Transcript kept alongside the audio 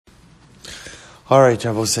All right,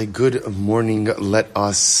 I will say good morning. Let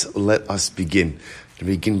us begin. To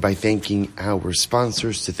begin by thanking our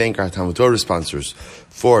sponsors, to thank our Talmud Torah sponsors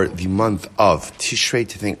for the month of Tishrei,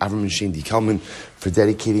 to thank Avram and Shane D. Kelman for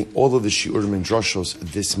dedicating all of the Shiurim and Droshos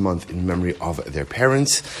this month in memory of their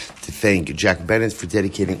parents, to thank Jack Bennett for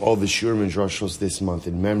dedicating all the Shiurim and Droshos this month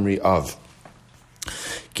in memory of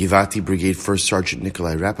Givati Brigade First Sergeant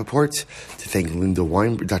Nikolai Rappaport, to thank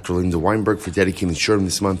Dr. Linda Weinberg for dedicating the Shurim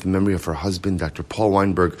this month in memory of her husband, Dr. Paul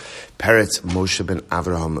Weinberg, Peretz Moshe ben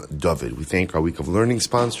Avraham David. We thank our Week of Learning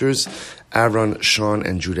sponsors, Aaron, Sean,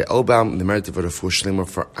 and Judah Elbaum, in the merit of a refuah shlema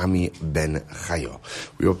for Ami ben Chayo.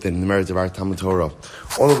 We hope that in the merit of our Talmud Torah,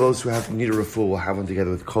 all of those who need a refuah will have one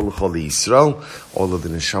together with Kol Choli Yisrael, all of the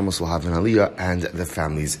Neshamos will have an Aliyah, and the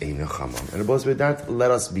families a Nechamah. And above with that,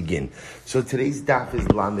 let us begin. So today's daf is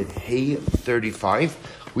Lamed Hey 35.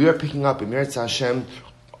 We are picking up in Meretz Hashem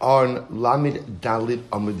on Lamed Dalit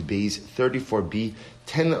Amud Beis 34b,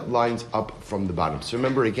 10 lines up from the bottom. So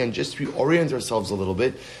remember, again, just to reorient ourselves a little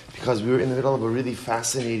bit, because we were in the middle of a really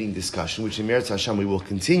fascinating discussion, which in Meretz Hashem we will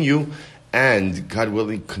continue and, God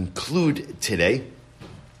willing, conclude today,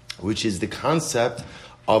 which is the concept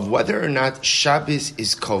of whether or not Shabbos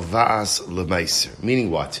is kova'as l'maiser.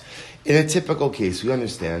 Meaning what? In a typical case, we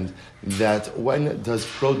understand that when does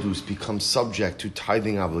produce become subject to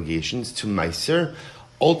tithing obligations, to maiser,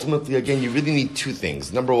 ultimately, again, you really need two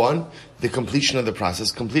things. Number one, the completion of the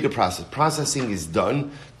process. Complete a process. Processing is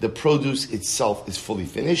done. The produce itself is fully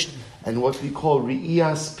finished. And what we call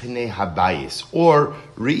ri'iyas pnei habayis, or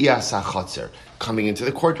ri'iyas hachatzer, coming into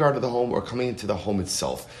the courtyard of the home or coming into the home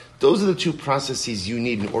itself. Those are the two processes you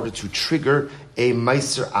need in order to trigger a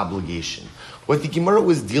maiser obligation. What the Gemara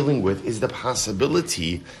was dealing with is the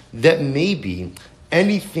possibility that maybe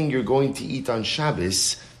anything you're going to eat on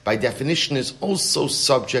Shabbos, by definition, is also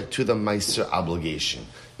subject to the maiser obligation.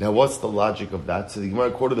 Now, what's the logic of that? So the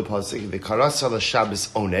Gemara quoted the pasuk, the karasa la Shabbos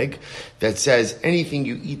oneg, that says anything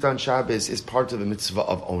you eat on Shabbos is part of the mitzvah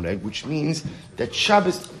of oneg, which means that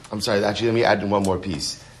Shabbos. Let me add in one more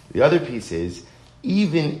piece. The other piece is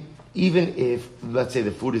even if, let's say,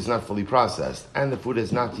 the food is not fully processed and the food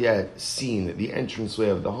has not yet seen the entranceway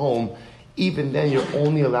of the home, even then you're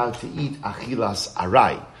only allowed to eat achilas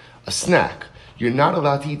arai, a snack. You're not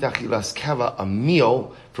allowed to eat achilas keva, a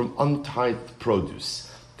meal from untithed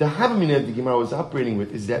produce. The havamina the Gemara was operating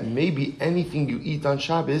with is that maybe anything you eat on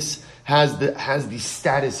Shabbos has the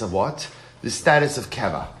status of what? The status of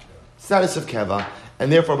keva. Status of keva,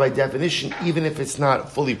 and therefore by definition, even if it's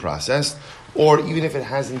not fully processed, or even if it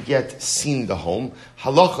hasn't yet seen the home,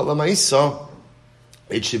 halacha l'maisa,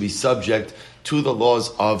 it should be subject to the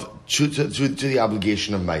laws of, to the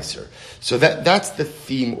obligation of maiser. So that's the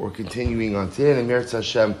theme we're continuing on today, and in Meretz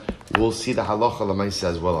Hashem, we'll see the halacha l'maisa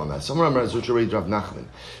as well on that. So Rav Nachman.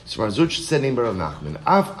 So Rav Zuch said name Rav Nachman.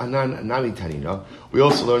 Av anan nami tanina. We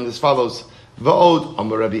also learned as follows. Va'od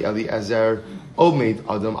amar Rabbi Eliezer omeid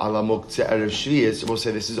adam ala muktzeh erev shviyos. We'll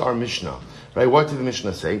say this is our Mishnah. Right? What did the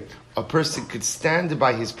Mishnah say? A person could stand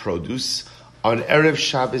by his produce on Erev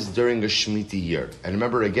Shabbos during a Shemitah year. And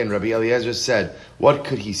remember again, Rabbi Eliezer said, what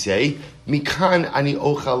could he say? Mikan ani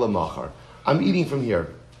ochal lamachar. I'm eating from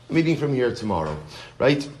here. I'm eating from here tomorrow.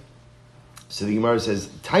 Right? So the Gemara says,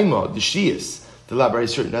 Taima, the Shiyas, the Labar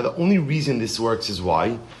is certain. Now the only reason this works is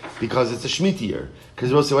why? Because it's a Shemitah year.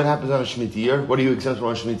 Because we'll say, what happens on a Shemitah year? What are you exempt from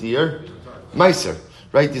on a Shemitah year? Meiser.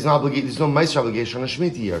 Right? There's no meiser obligation on a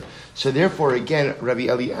Shemitah year. So therefore, again, Rabbi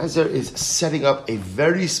Eliezer is setting up a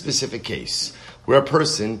very specific case where a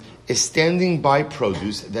person is standing by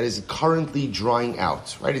produce that is currently drying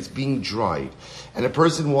out. Right? It's being dried. And a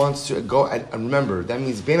person wants to go, and remember, that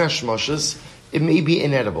means ben hashmashas, it may be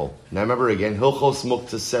inedible. Now remember again, Hilchos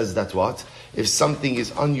Muktzah says that what? If something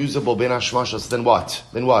is unusable ben hashmashas, then what?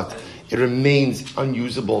 It remains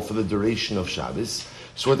unusable for the duration of Shabbos.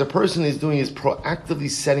 So what the person is doing is proactively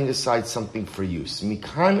setting aside something for use.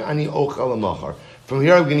 Mikan ani ochal lamachar. From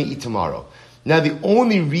here I'm going to eat tomorrow. Now the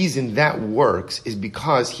only reason that works is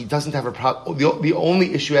because he doesn't have a problem. The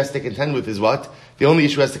only issue he has to contend with is what? The only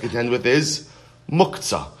issue he has to contend with is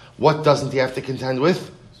muktzah. What doesn't he have to contend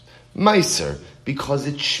with? Meiser. Because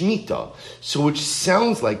it's Shemitah. So which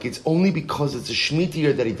sounds like it's only because it's a Shemitah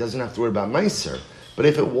year that he doesn't have to worry about Meiser. But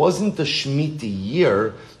if it wasn't the Shemitah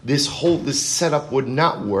year, this setup would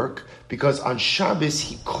not work, because on Shabbos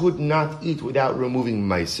he could not eat without removing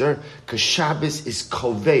meiser, because Shabbos is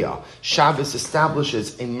koveya. Shabbos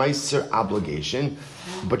establishes a meiser obligation,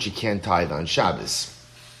 but you can't tithe on Shabbos.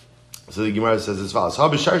 So the Gemara says as follows. So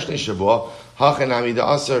the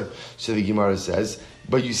Gemara says,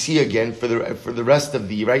 but you see again, for the rest of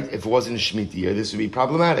the year, right? If it wasn't a Shemitah year, this would be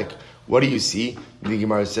problematic. What do you see? The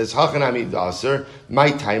Gemara says, "Hachanami d'aser,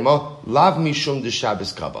 my taima lav mishum de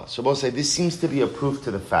Shabbos kava." So we'll say this seems to be a proof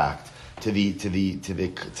to the fact, to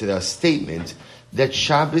the statement that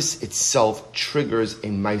Shabbos itself triggers a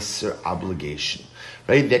meiser obligation,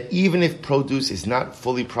 right? That even if produce is not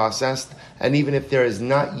fully processed, and even if there has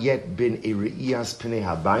not yet been a re'iyas pnei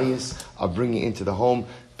habayis of bringing it into the home,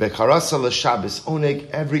 bekarasa l'Shabbos oneg,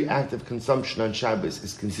 every act of consumption on Shabbos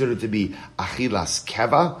is considered to be achilas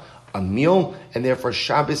keva, a meal, and therefore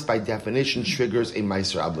Shabbos by definition triggers a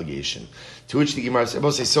meiser obligation. To which the Gemara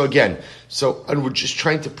says, so and we're just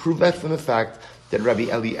trying to prove that from the fact that Rabbi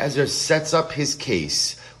Eliezer sets up his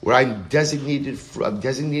case where I'm designating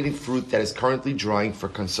fruit that is currently drying for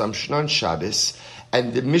consumption on Shabbos,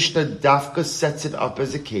 and the Mishnah Dafka sets it up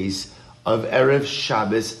as a case of Erev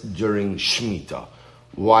Shabbos during Shemitah.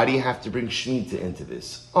 Why do you have to bring Shemitah into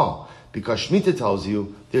this? Because Shemitah tells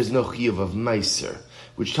you there's no chiyuv of meiser,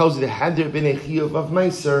 which tells you that had there been a chiyuv of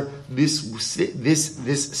meiser,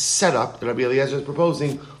 this setup that Rabbi Eliezer is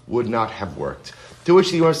proposing would not have worked. To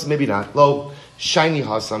which the Gemara says, maybe not. Lo, shiny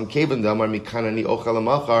hasam kevan damar mikanani ochel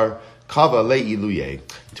amachar kava leiluye.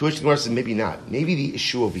 To which the Gemara says, maybe not. Maybe the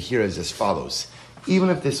issue over here is as follows. Even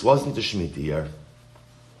if this wasn't a Shemitah year,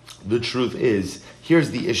 the truth is,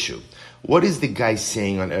 here's the issue. What is the guy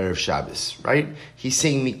saying on Erev Shabbos, right? He's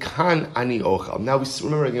saying, Mikan ani ochel. Now, we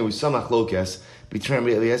saw machlokes between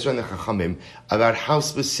Rabbi Eliezer and the Chachamim about how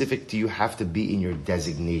specific do you have to be in your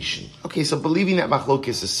designation. Okay, so believing that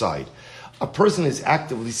machlokes aside, a person is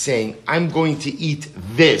actively saying, I'm going to eat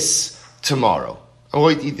this tomorrow. I'm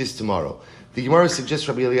going to eat this tomorrow. The Gemara suggests,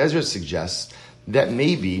 Rabbi Eliezer suggests, that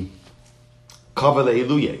maybe kava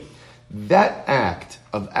leiluye, that act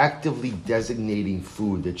of actively designating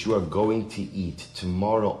food that you are going to eat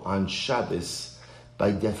tomorrow on Shabbos,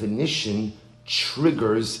 by definition,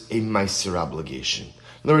 triggers a meiser obligation.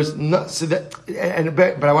 In other words,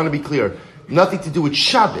 but I want to be clear, nothing to do with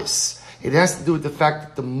Shabbos. It has to do with the fact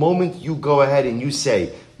that the moment you go ahead and you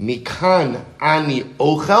say, Mikan ani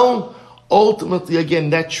ochel, ultimately, again,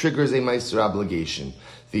 that triggers a meiser obligation.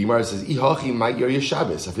 The Gemara says, Ihachi might your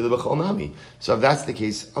Shabbos. So if that's the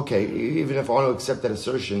case, okay, even if I want to accept that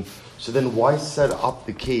assertion, so then why set up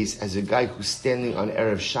the case as a guy who's standing on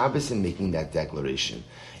Erev Shabbos and making that declaration?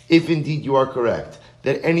 If indeed you are correct,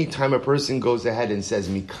 that any time a person goes ahead and says,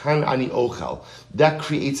 Mikan ani ochel, that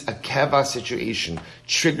creates a keva situation,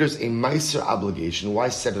 triggers a meiser obligation. Why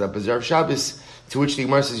set it up as Erev Shabbos? To which the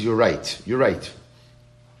Gemara says, you're right.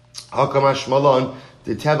 Hakamash malon,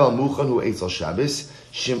 the tevel muchan hu eitz al Shabbos,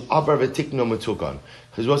 shim avar v'tikno metukan.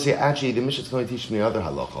 Because we'll say, actually, the Mishnah is going to teach me another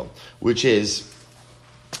halacha, which is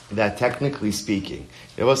that technically speaking,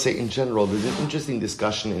 it will say in general, there's an interesting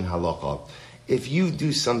discussion in halacha. If you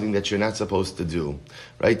do something that you're not supposed to do,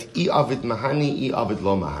 right? I avid mahani, I avid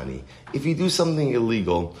lo mahani. If you do something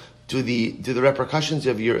illegal, do the repercussions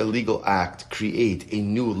of your illegal act create a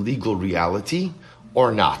new legal reality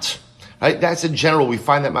or not? Right? That's in general. We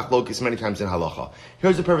find that machlokes many times in halacha.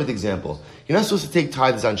 Here's a perfect example. You're not supposed to take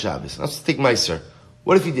tithes on Shabbos. You're not supposed to take meiser.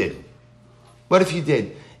 What if you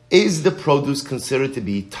did? Is the produce considered to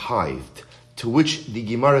be tithed? To which the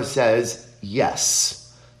Gemara says, yes.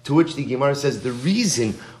 To which the Gemara says the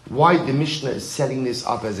reason why the Mishnah is setting this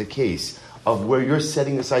up as a case of where you're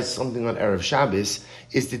setting aside something on Erev Shabbos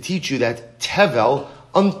is to teach you that tevel,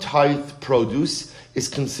 untithed produce, is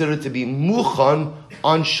considered to be muchan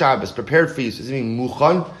on Shabbos, prepared for you. So does it mean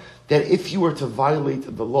muchan? That if you were to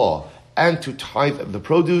violate the law and to tithe the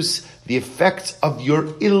produce, the effects of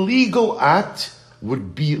your illegal act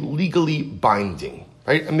would be legally binding.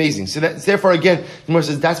 Right? Amazing. So that's therefore again, the Gemara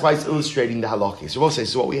says that's why it's illustrating the halakha. So we'll say,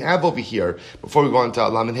 so what we have over here, before we go on to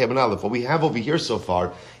Lam and Heb and Aleph, what we have over here so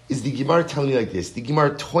far is the Gemara telling me like this. The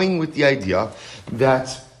Gemara toying with the idea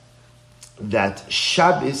that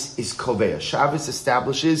Shabbos is koveya. Shabbos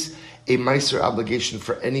establishes a meiser obligation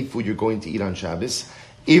for any food you're going to eat on Shabbos,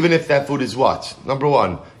 even if that food is what? Number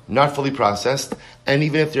one, not fully processed, and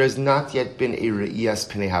even if there has not yet been a re'iyas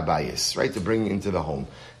pnei habayis, right, to bring into the home.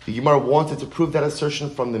 The Gemara wanted to prove that assertion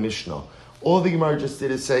from the Mishnah. All the Gemara just did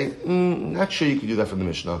is say, not sure you could do that from the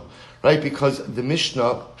Mishnah, right? Because the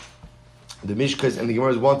Mishnah, and the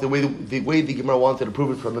Gemara wanted the way the Gemara wanted to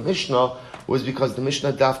prove it from the Mishnah was because the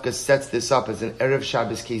Mishnah Dafka sets this up as an Erev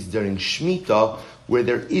Shabbos case during Shemitah, where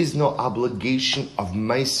there is no obligation of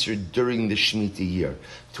meiser during the Shemitah year.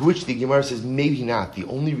 To which the Gemara says, maybe not. The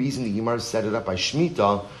only reason the Gemara set it up by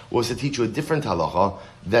Shemitah was to teach you a different halacha,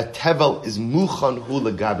 that tevel is muchan hu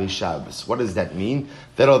legabe Shabbos. What does that mean?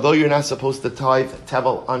 That although you're not supposed to tithe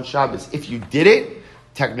tevel on Shabbos, if you did it,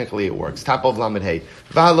 technically it works. Top of Lamed Hey.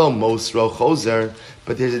 V'halo mosro chozer,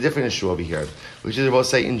 but there's a different issue over here, which is about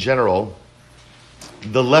say in general,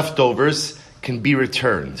 the leftovers can be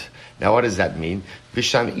returned. Now, what does that mean?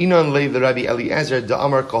 V'sham inon leiv the Rabbi Eliezer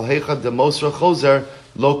da'amar kol heicha de mosro chozer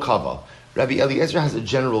lo kava. Rabbi Eliezer has a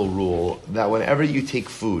general rule that whenever you take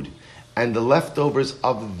food and the leftovers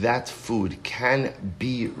of that food can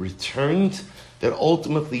be returned, that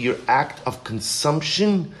ultimately your act of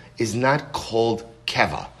consumption is not called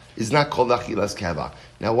keva, is not called achilas keva.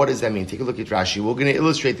 Now, what does that mean? Take a look at Rashi. We're going to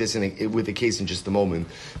illustrate this with a case in just a moment.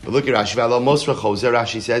 But look at Rashi.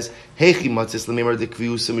 Rashi says, Heichi matzis l'mimar de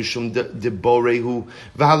kviusa mishum de borehu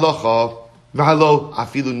v'halocha v'halo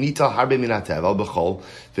afilu nita harbe minatev al b'chol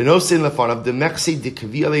v'nosin lefanav de mechse de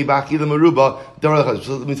kvi alei b'achi l'maruba darach.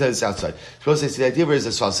 So let me tell you this outside. So the idea is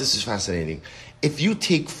this. This is fascinating. If you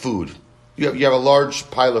take food, you have a large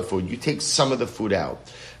pile of food. You take some of the food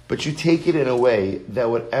out, but you take it in a way that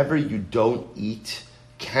whatever you don't eat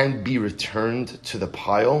can be returned to the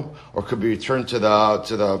pile, or could be returned to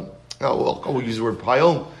the we'll use the word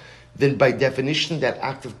pile, then by definition that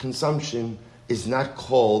act of consumption is not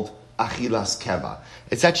called achilas keva.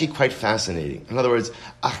 It's actually quite fascinating. In other words,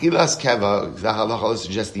 achilas keva, the halacha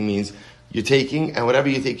suggesting means you're taking, and whatever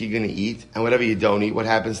you take you're going to eat, and whatever you don't eat, what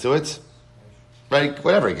happens to it? Right?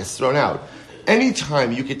 Whatever, it gets thrown out.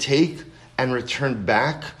 Anytime you could take and return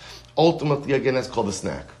back, ultimately again that's called a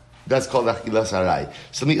snack. That's called achilas arai.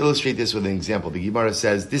 So let me illustrate this with an example. The Gemara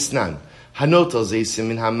says, "Disnan hanotel zeisim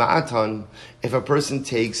min hama'atan." If a person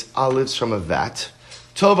takes olives from a vat,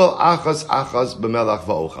 tovel achas b'melach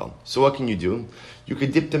va'ochel. So what can you do? You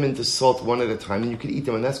could dip them into salt one at a time, and you could eat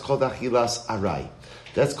them, and that's called achilas arai.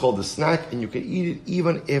 That's called a snack, and you can eat it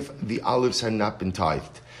even if the olives had not been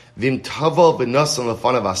tithed. Vim tavel b'nasan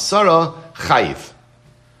lefanav asara chayiv.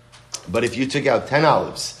 But if you took out 10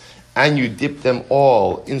 olives and you dip them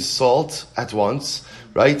all in salt at once,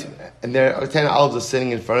 right? And there are 10 olives are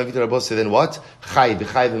sitting in front of you, Rabbi say, then what? Chayiv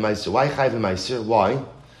v'maiser. Why chayiv v'maiser?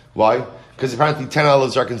 Why? Because apparently 10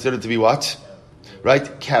 olives are considered to be what? Right?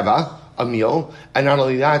 Keva, a meal. And not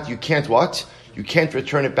only that, you can't what? You can't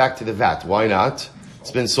return it back to the vat. Why not?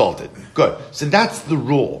 It's been salted. Good. So that's the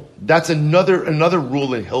rule. That's another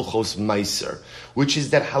rule in Hilchos Maiser, which is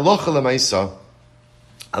that halacha l'maisa,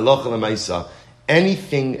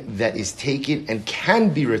 anything that is taken and can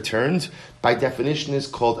be returned, by definition is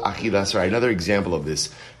called achilas arai. Another example of this.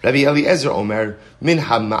 Rabbi Eliezer Omer, min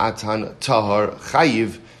ha'ma'atan tahar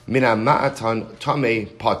chayiv, min ha'ma'atan tamei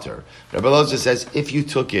pater. Rabbi Eliezer says, if you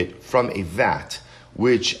took it from a vat,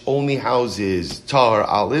 which only houses tahar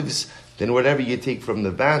olives, then whatever you take from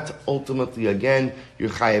the vat, ultimately again, you're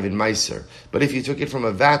chayav in meiser. But if you took it from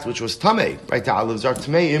a vat which was tamei, right, the olives are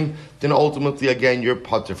tameim, then ultimately again, you're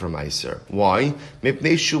pater from meiser. Why?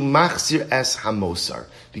 Mipneishu machzir es hamosar.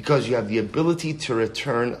 Because you have the ability to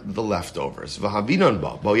return the leftovers. V'havinon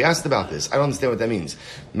ba. But we asked about this. I don't understand what that means.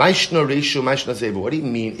 Maishno reishu, maishno zeba. What do you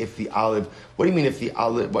mean if the olive,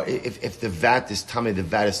 if the vat is tamei, the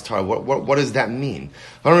vat is tar? What does that mean?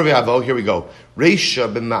 Here we go.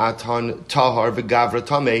 Reisha b'ma'atan tahar v'gavra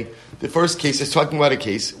tamei. The first case is talking about a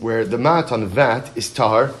case where the ma'atan vat is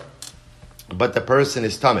tahar, but the person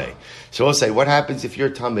is tamei. So we'll say, what happens if you're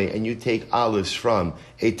tamei and you take olives from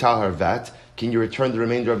a tahar vat? Can you return the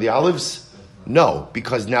remainder of the olives? No,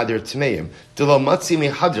 because now they're tameim.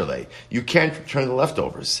 You can't return the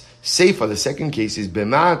leftovers. Seifa, the second case is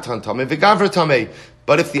b'ma'atan tamei v'gavra tamei.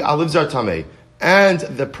 But if the olives are tamei and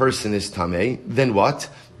the person is tamei, then what?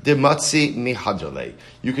 The matzi mihadrele.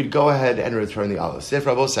 You could go ahead and return the olives.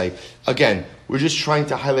 Therefore, I will say, again, we're just trying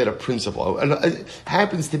to highlight a principle. And it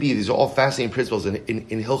happens to be, these are all fascinating principles in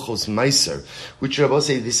Hilchos Meiser, which I will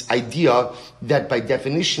say this idea that by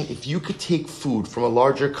definition, if you could take food from a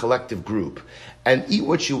larger collective group and eat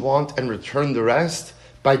what you want and return the rest,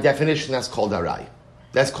 by definition, that's called arai.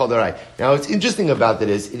 That's called arai. Now, what's interesting about that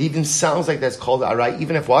is, it even sounds like that's called arai,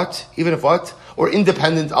 even if what? Or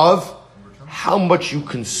independent of how much you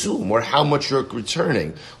consume or how much you're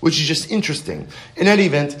returning, which is just interesting. In any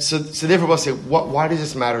event, so therefore we'll say, why does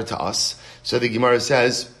this matter to us? So the Gemara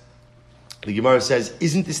says,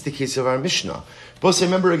 isn't this the case of our Mishnah? But say,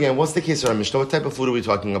 remember again, what's the case of our Mishnah? What type of food are we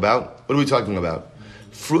talking about?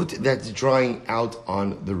 Fruit that's drying out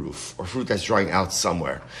on the roof, or fruit that's drying out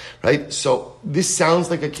somewhere, right? So this sounds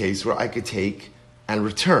like a case where I could take and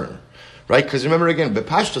return. Right? Because remember again,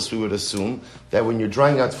 bepashtos, we would assume that when you're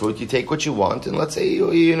drying out fruit, you take what you want, and let's say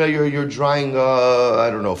you're drying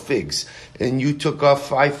figs, and you took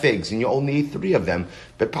 5 figs and you only ate 3 of them.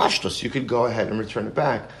 Bepashtos, you could go ahead and return it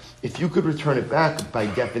back. If you could return it back, by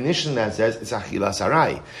definition that says it's achilas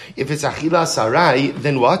arai. If it's achilas arai,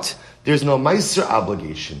 then what? there's no Meiser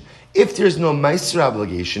obligation. If there's no Meiser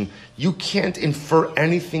obligation, you can't infer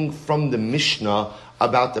anything from the Mishnah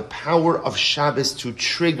about the power of Shabbos to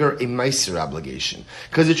trigger a Meiser obligation.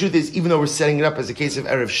 Because the truth is, even though we're setting it up as a case of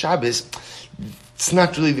Erev Shabbos, it's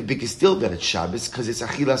not really the biggest deal that it's Shabbos, because it's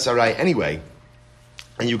Achilas Arai anyway,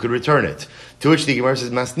 and you could return it. To which the Gemara says,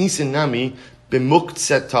 Masnisin Nami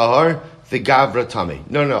b'muktset tahar v'gavra tame.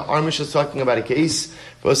 No, our Mishnah is talking about a case,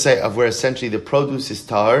 we'll say, of where essentially the produce is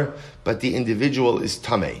tahar, but the individual is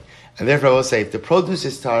tame. And therefore we'll say, if the produce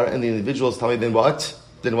is tahar and the individual is tame, then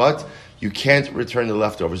what? You can't return the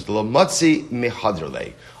leftovers. The lomatzi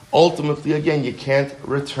mehadrele. Ultimately, again, you can't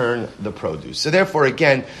return the produce. So therefore,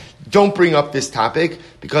 again, don't bring up this topic,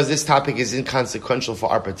 because this topic is inconsequential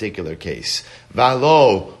for our particular case.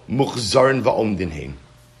 V'alo muchzarin va'omdinheim.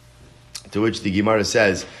 To which the Gemara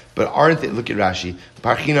says, but aren't they, look at Rashi,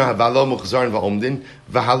 Parchina havalo muchzarin va'omdin,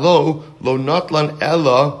 v'halo lo notlan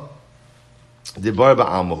ella Debar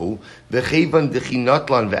ba'amahu, v'cheivan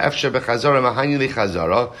dechinatlan ve'efsha b'chazara mahani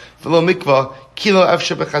lechazara, v'lo mikva, kilo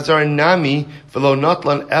efsha b'chazara nami, v'lo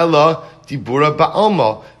natlan ella dibura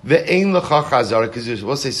ba'alma, ve'ein lecha chazara, because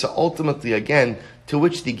we'll say, so ultimately again, to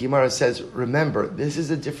which the Gemara says, remember, this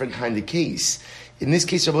is a different kind of case. In this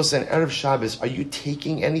case, Rabbi said, Erev Shabbos, are you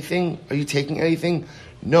taking anything?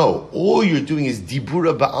 No, all you're doing is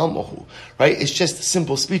dibura ba'almahu, right? It's just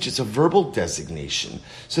simple speech. It's a verbal designation.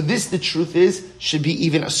 So this, the truth is, should be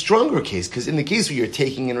even a stronger case, because in the case where you're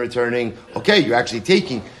taking and returning, okay, you're actually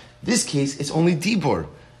taking. This case, it's only dibur.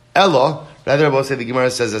 Ella, rather, Rabbi said, the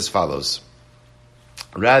Gemara says as follows.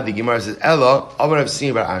 The Gemara says, Ella, Amar Rav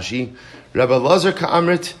Sini bar Ashi, Rabbi Eliezer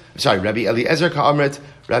ka'amrit,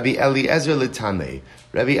 Rabbi Eliezer l'tamei.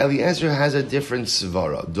 Rabbi Eliezer has a different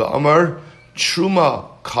svara. The Amar, Truma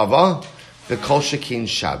Kava, the Kol Shekin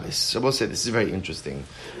Shabbos. So we'll say this is very interesting.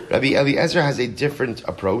 Rabbi Eliezer has a different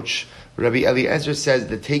approach. Rabbi Eliezer says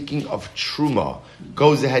the taking of Truma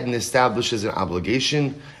goes ahead and establishes an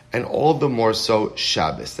obligation, and all the more so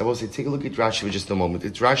Shabbos. I will say, take a look at Rashi for just a moment.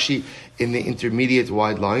 It's Rashi in the intermediate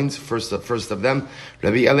wide lines. First of them,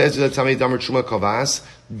 Rabbi Eliezer l'tamei damer Truma Kavas,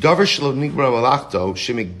 davar shelo nigmar malachto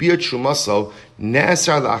shemigbir Trumaso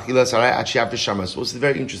ne'asar la'achilas harai ad she'avta shamas. So this is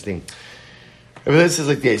very interesting. Rabbi says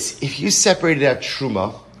like this: if you separated out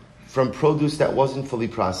truma from produce that wasn't fully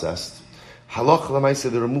processed, halach l'maiser,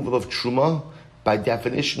 the removal of truma by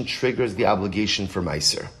definition triggers the obligation for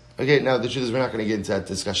meiser. Okay, now the truth is we're not going to get into that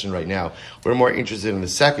discussion right now. We're more interested in the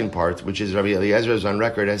second part, which is Rabbi Eliezer is on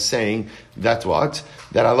record as saying that what?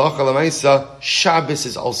 That halach l'maiser, Shabbos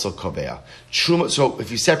is also kovea. Truma. So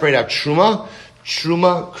if you separate out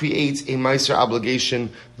truma creates a meiser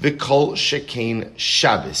obligation, v'kol shekein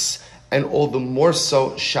Shabbos. And all the more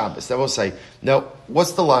so Shabbos. That will say, now,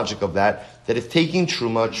 what's the logic of that? That if taking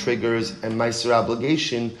Truma triggers a Meiser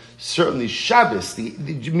obligation, certainly Shabbos, the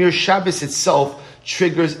mere Shabbos itself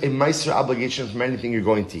triggers a Meiser obligation from anything you're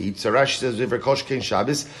going to eat. So Rashi says, V'koshkein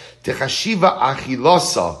Shabbos, Techashiva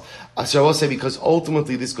achilasa. So I will say, because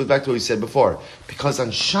ultimately, this goes back to what we said before. Because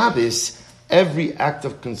on Shabbos, every act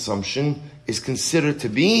of consumption is considered to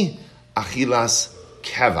be achilas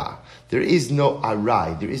keva. There is no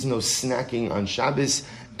arai, there is no snacking on Shabbos.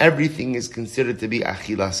 Everything is considered to be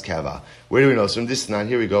achilas keva. Where do we know? So from this now,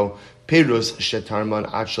 here we go. Perus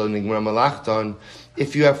shetarman achal nigmar malachton.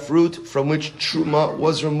 If you have fruit from which truma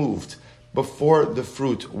was removed before the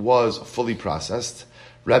fruit was fully processed,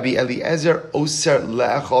 Rabbi Eliezer oser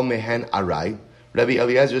le'achol mehen arai. Rabbi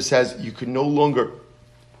Eliezer says you can no longer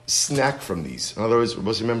snack from these. In other words, we're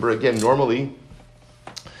supposed to remember again, normally,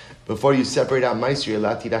 before you separate out meiser, you're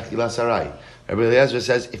allowed to eat achilas harai. Rabbi Eliezer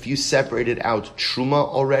says if you separated out truma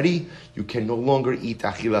already, you can no longer eat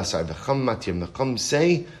achilas harai. The Chum matir, the Chum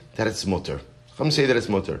say that it's mutter. Chum say that it's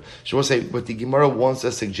mutter. So we'll say what the Gemara wants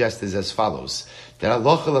to suggest is as follows: that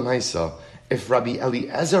halacha l'maisa, if Rabbi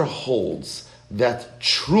Eliezer holds that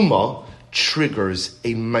truma triggers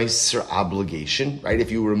a meiser obligation, right?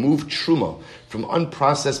 If you remove truma from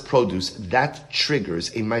unprocessed produce, that triggers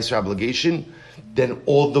a meiser obligation. Then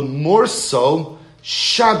all the more so,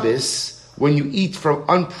 Shabbos, when you eat from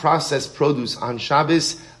unprocessed produce on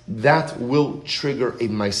Shabbos, that will trigger a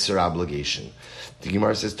meiser obligation. The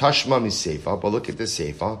Gemara says, Tashma miseifa, but look at the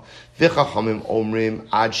seifa. V'chachamim omrim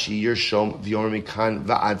ad shi yirshom v'yormi kan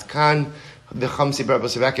v'ad kan. The Chacham say,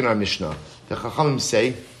 back in our Mishnah, the Chachamim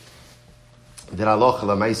say that halacha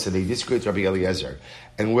l'maisa, they disagree with Rabbi Eliezer.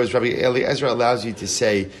 And whereas Rabbi Eliezer allows you to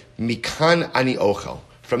say, mikan ani ochel,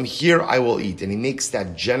 from here I will eat. And he makes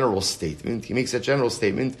that general statement. The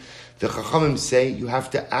Chachamim say you have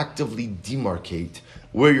to actively demarcate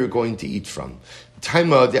where you're going to eat from.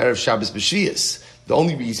 Taima de Erev Shabbos b'shviyas. The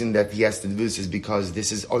only reason that he has to do this is because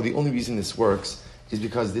the only reason this works is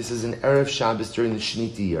because this is an Erev Shabbos during the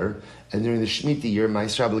Shemitah year, and during the Shemitah year,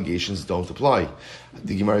 Meiser obligations don't apply.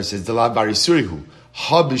 The Gemara says, Delav Bar Yisurihu,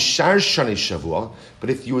 Ha B'shar Shanei Shavua, but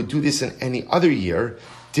if you would do this in any other year,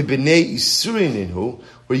 Tibnei Isurininu,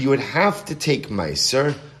 where you would have to take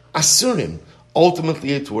Meiser, Asurim,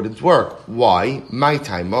 ultimately it wouldn't work. Why? My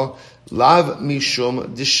taima, Lav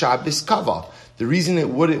Mishum de Shabbos Kava. The reason it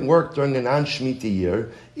wouldn't work during a non-Shemitah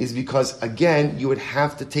year is because, again, you would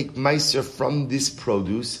have to take Meiser from this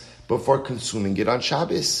produce before consuming it on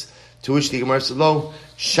Shabbos. To which the Gemara says, Lo,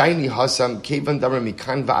 Shiny Hasam, Kevan Damar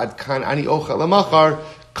Mikan Va'ad Kan Ani Ochel Amachar,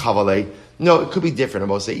 Kavale. No, it could be different. I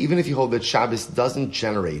will say, even if you hold that Shabbos doesn't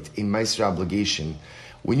generate a Meiser obligation,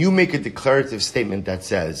 when you make a declarative statement that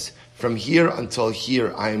says, from here until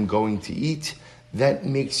here I am going to eat, that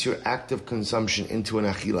makes your act of consumption into an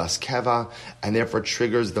achilas keva, and therefore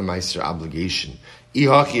triggers the Meiser obligation.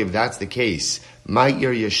 Ihachi, if that's the case, my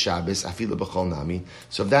area Shabbos, afilu b'chol nami.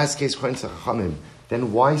 So if that's the case,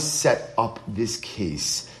 then why set up this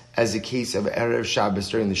case as a case of Erev Shabbos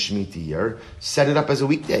during the Shemitah year? Set it up as a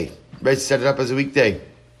weekday, right? Set it up as a weekday.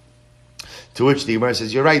 To which the Gemara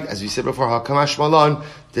says, you're right, as we said before, Hakamash Malon,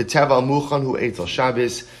 the Teval Muchan hu Eitel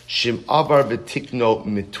Shabbos, Shim Avar v'tikno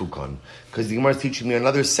mitukon. Because the Gemara is teaching me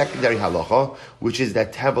another secondary halacha, which is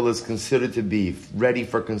that Tevel is considered to be ready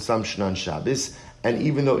for consumption on Shabbos, and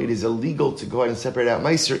even though it is illegal to go ahead and separate out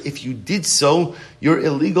Meiser, if you did so, your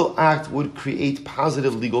illegal act would create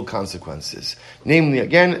positive legal consequences. Namely,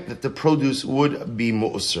 again, that the produce would be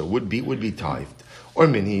mu'usr, would be tithed. Or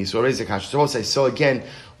minhi, so raise a kash. So again,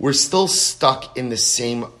 we're still stuck in the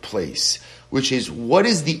same place, which is, what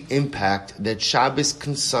is the impact that Shabbos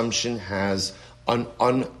consumption has on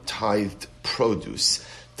untithed produce?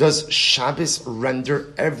 Does Shabbos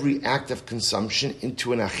render every act of consumption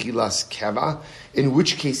into an achilas keva? In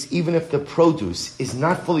which case, even if the produce is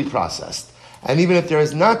not fully processed, and even if there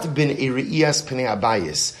has not been a re'iyas pnei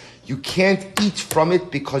abayis, you can't eat from it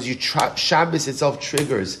because Shabbos itself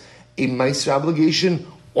triggers a Meiser obligation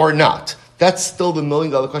or not? That's still the $1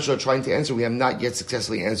 million question we're trying to answer. We have not yet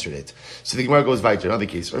successfully answered it. So the Gemara goes weiter. Another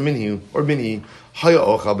case. Or minhi, haya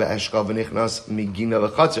ochal be'eshkal v'nichnas migina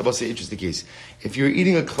l'chatzer. Both say it's just the case. If you're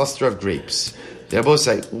eating a cluster of grapes, they both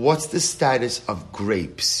say, what's the status of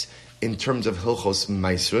grapes in terms of hilchos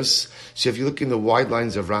maisrus? So if you look in the wide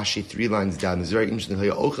lines of Rashi, 3 lines down, it's very interesting.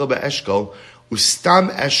 Haya ochal be'eshkal, ustam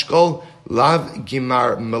eshkal, lav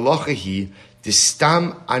gimar melochahi,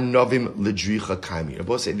 Distam anovim ledricha kaimi.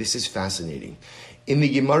 Rabbi say this is fascinating. In the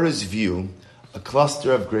Gemara's view, a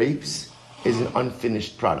cluster of grapes is an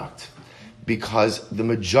unfinished product because the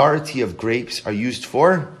majority of grapes are used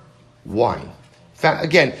for wine.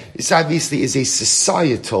 Again, this obviously is a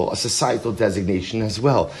societal designation as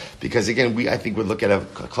well, because again, I think we look at a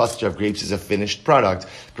cluster of grapes as a finished product.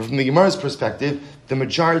 But from the Gemara's perspective, the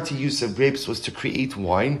majority use of grapes was to create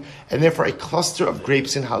wine, and therefore a cluster of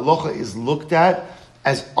grapes in halacha is looked at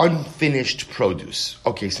as unfinished produce.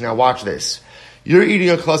 Okay, so now watch this. You're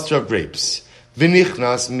eating a cluster of grapes.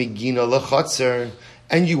 V'nichnas migina lechatzer.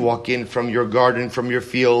 And you walk in from your garden, from your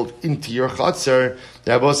field, into your chatzar.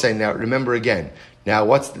 Now remember again. Now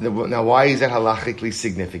why is that halachically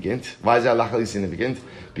significant? Why is that halachically significant?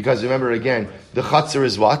 Because remember again, the chatzar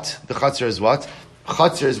is what? The chatzar is what?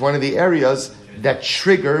 Chatzar is one of the areas that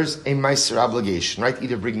triggers a Meiser obligation, right?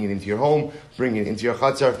 Either bringing it into your home, bringing it into your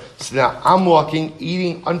chatzar. So now I'm walking,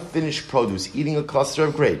 eating unfinished produce, eating a cluster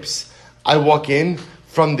of grapes. I walk in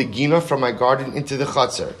from the gina, from my garden, into the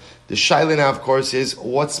chatzar. The shaila now, of course, is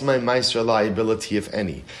what's my Meiser liability, if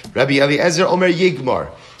any? Rabbi Eliezer Omer Yigmar.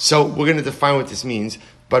 So we're going to define what this means.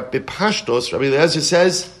 But Bipashtos, Rabbi Eliezer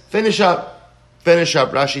says, finish up.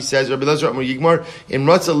 Rashi says, Rabbi Eliezer Omer Yigmar, in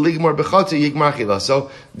Ratza Ligmar Bechata Yigmar Chila. So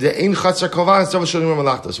the in Chatzar Kovan Stav Shalim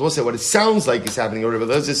Malachtos. We'll say what it sounds like is happening. Rabbi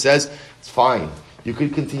Eliezer says, it's fine. You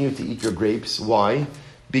could continue to eat your grapes. Why?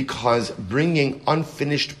 Because bringing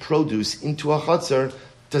unfinished produce into a chatzar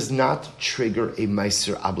does not trigger a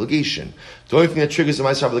Meiser obligation. The only thing that triggers a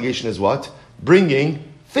Meiser obligation is what? Bringing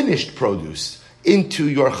finished produce into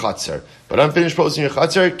your chatzar. But unfinished produce in your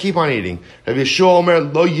chatzar, keep on eating. Rabbi Yeshua Omer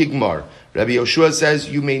lo yigmar. Rabbi Yeshua says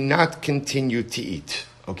you may not continue to eat.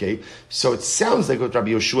 Okay? So it sounds like what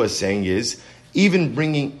Rabbi Yeshua is saying is, even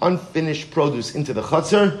bringing unfinished produce into the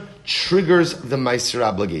chatzar triggers the Meiser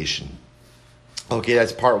obligation. Okay,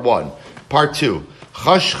 that's part 1. Part 2.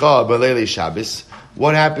 Chashcha b'leilei Shabbos.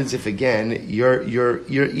 What happens if again you're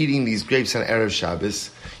eating these grapes on Erev Shabbos,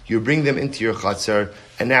 you bring them into your chatzar,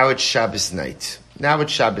 and now it's Shabbos night.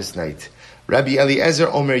 Rabbi Eliezer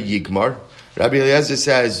Omer Yigmar. Rabbi Eliezer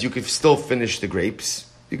says you could still finish the grapes.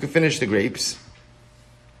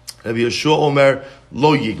 Rabbi Yeshua Omer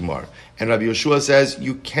lo yigmar. And Rabbi Yeshua says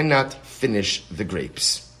you cannot finish the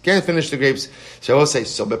grapes. Can't finish the grapes. So I will say,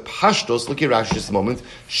 so bepashtos, look at Rashi just a moment.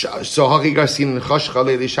 So haki garsin chash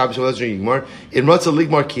chalei Shabbos yigmar. In Ratzah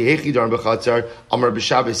ligmar ki hechi darn bechatzar amar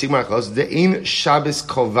b'Shabbos yigmar chaz de'in Shabbos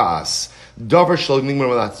kovas davar shlo yigmar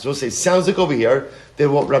malat. So I will say, sounds like over here that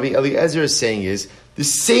what Rabbi Eliezer is saying is the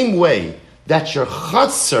same way that your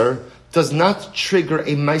chatzar does not trigger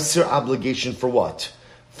a meiser obligation for what?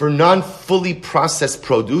 For non-fully processed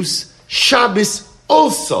produce, Shabbos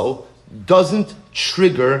also doesn't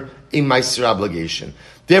trigger a meiser obligation.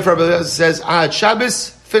 Therefore, Rabbi Eliezer says, at Shabbos,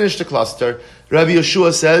 finish the cluster. Rabbi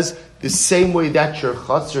Yeshua says, the same way that your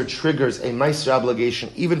chatzar triggers a meiser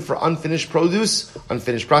obligation, even for unfinished produce,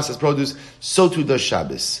 unfinished processed produce, so too does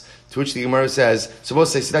Shabbos. To which the Gemara says, so we'll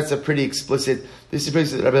say, so that's a pretty explicit, this is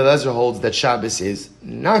basically Rabbi Eliezer holds that Shabbos is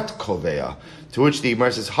not koveya. To which the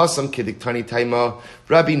Gemara says, Hasam kidiktani taima,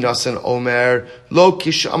 Rabbi Nasan Omer, lo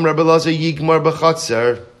kisham Rabbi Eliezer yigmar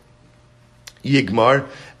b'chatzar, yigmar,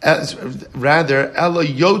 rather, elo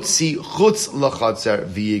yotzi chutz l'chatzar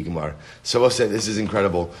v'yigmar. So we'll say, this is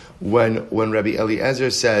incredible. When Rabbi Eliezer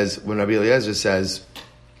says,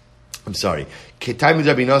 I'm sorry. Taimad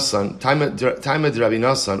Rabbi Nasan,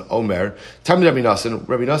 Omer. Taimad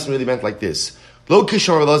Rabbi Nasan really meant like this. Lo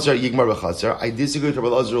kishon Rabbi Elazar yigmar b'chatzar. I disagree with Rabbi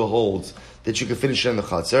Elazar who holds that you can finish it in the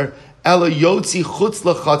chatzar. Ela yotzi chutz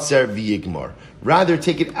l'chatzar v'yigmar. Rather,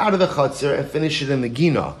 take it out of the chatzar and finish it in the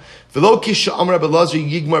gina. V'lo kishon Rabbi Elazar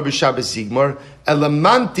yigmar b'Shabbos yigmar. Ela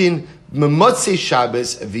mantin memotzei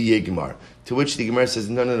Shabbos v'yigmar. To which the Gemara says,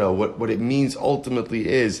 no. What it means ultimately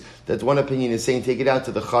is that one opinion is saying take it out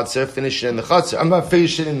to the chatzar, finish it in the chatzar. I'm not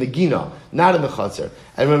finishing it in the gina, not in the chatzar.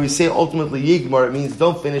 And when we say ultimately yigmar, it means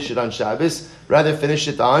don't finish it on Shabbos, rather finish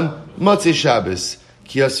it on Motzei Shabbos.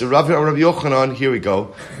 Kiyas Rav Yochanan, here we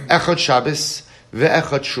go. Echad Shabbos,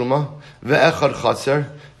 ve'echad Truma, ve'echad chatzar,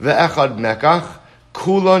 ve'echad mekach,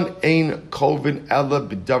 kulon ein kovin ela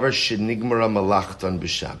b'davar shenigmara malachtan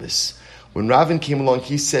b'Shabbos. When Ravin came along,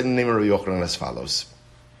 he said in the name of Rabbi Yochanan as follows.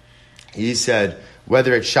 He said,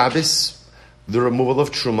 whether it's Shabbos, the removal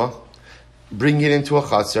of Truma, bringing it into a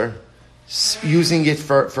chatzar, using it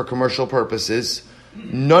for commercial purposes,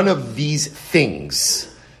 none of these things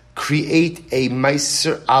create a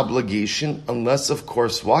meiser obligation unless, of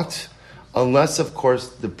course, what? Unless, of course,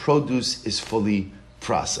 the produce is fully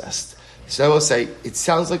processed. So I will say, it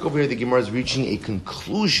sounds like over here the Gemara is reaching a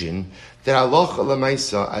conclusion that halacha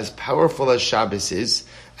l'maisa, as powerful as Shabbos is,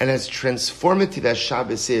 and as transformative as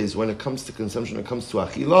Shabbos is when it comes to consumption, when it comes to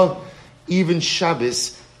achila, even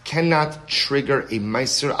Shabbos cannot trigger a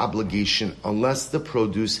meiser obligation unless the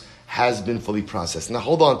produce has been fully processed. Now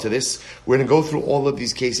hold on to this. We're going to go through all of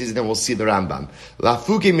these cases and then we'll see the Rambam.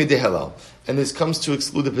 Lafuke midei Hillel. And this comes to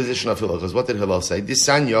exclude the position of Hillel. Because what did Hillel say?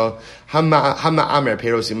 Disanya hama amer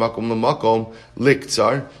perosi makom l'makom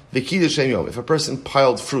liktzar v'kidush yom. If a person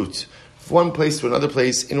piled fruit from one place to another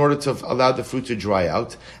place in order to allow the fruit to dry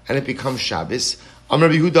out and it becomes Shabbos, Amar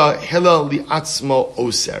Yehuda Hillel li'atzmo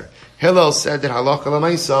oser. Hillel said that halacha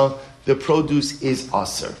l'maisa, the produce is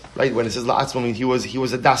aser, right? When it says la'atzmo, means he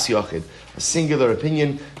was a das yochid, a singular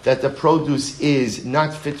opinion that the produce is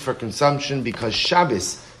not fit for consumption because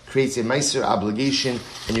Shabbos creates a meiser obligation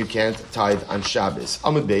and you can't tithe on Shabbos.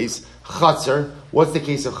 Amud Beis, chatzar. What's the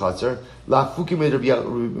case of chatzar? La'fuki mid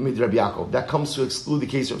Rabbi Yaakov. That comes to exclude the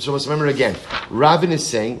case of. So let's remember again. Ravin is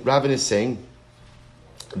saying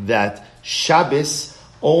that Shabbos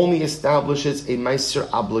only establishes a meiser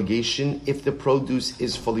obligation if the produce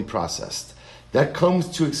is fully processed. That comes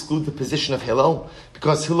to exclude the position of Hillel,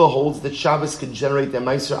 because Hillel holds that Shabbos can generate a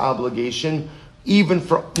meiser obligation even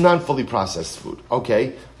for non-fully processed food.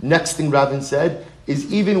 Okay, next thing Ravin said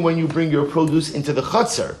is even when you bring your produce into the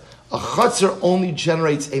chutzar, a chutzar only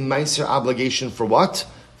generates a meiser obligation for what?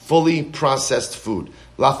 Fully processed food.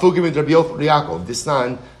 La'fugim mit Rabbi Yaakov,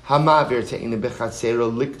 Disnan, hamavir te'ina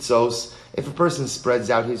bechatzero liktzos. If a person spreads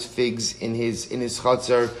out his figs in his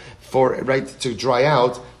chutzar for to dry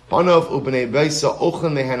out, panov ubnei beisa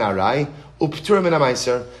ochen mehen arai uptur min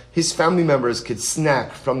hameiser. His family members could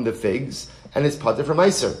snack from the figs, and it's pater from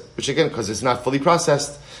meiser, which again, because it's not fully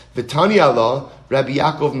processed. V'tani Allah, Rabbi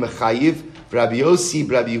Yaakov mechayiv, Rabbi Yossi,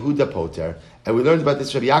 Rabbi Yehuda poter. And we learned about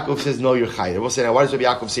this. Rabbi Yaakov says, no, you're chayiv. We'll say, now, why does Rabbi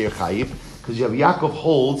Yaakov say you're chayiv? Because Rabbi Yaakov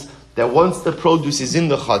holds that once the produce is in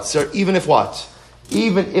the chutzar, even if what?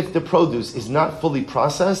 Even if the produce is not fully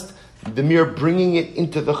processed, the mere bringing it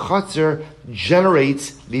into the chutzar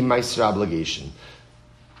generates the meiser obligation.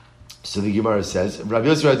 So the Gemara says, Rabbi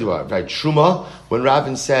Yossi, right? Truma, when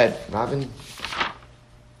Ravin said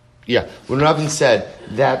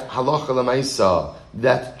that halacha l'maisa,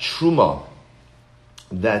 that truma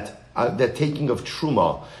that taking of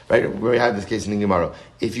truma, right? We had this case in Gemara.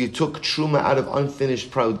 If you took truma out of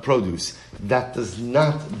unfinished produce, that does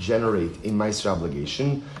not generate a meiser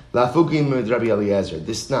obligation. Lafugim with Rabbi Eliezer.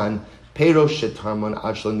 Disnan peiros shetarman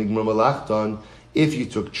achla nigmar malachton. If you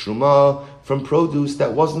took truma from produce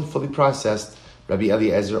that wasn't fully processed, Rabbi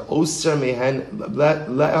Eliezer oser mehen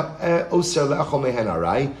oser leachol mehen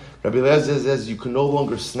arai. Rabbi Eliezer says you can no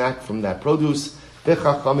longer snack from that produce. The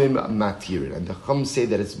Chachamim matir, and the Chacham say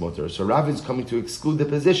that it's mutter. So Rav is coming to exclude the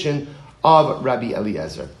position of Rabbi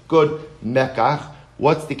Eliezer. Good. Mekach.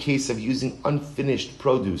 What's the case of using unfinished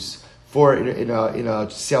produce for in a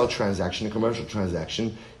sale transaction, a commercial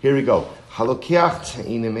transaction? Here we go. Halokeach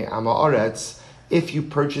te'inim ama'aretz. If you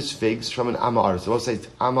purchase figs from an ama'aretz, so we'll say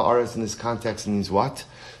ama'aretz in this context means what?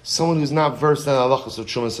 Someone who's not versed in halachos of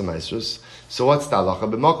Trumas and Maasros. So what's the halacha?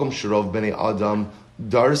 B'makom shirov b'nei adam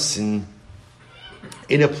darsin.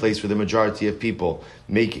 In a place where the majority of people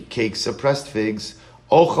make cakes of pressed figs,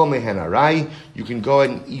 ochel mehen arai, you can go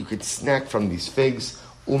and you could snack from these figs,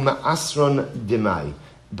 asron demai,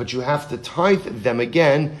 but you have to tithe them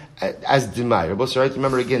again as demai.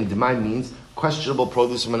 Remember again, demai means questionable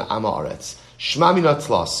produce from an ama'aretz. Shmamina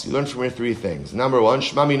tlas, you learn from here three things. Number one,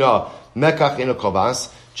 shmamina mekach ino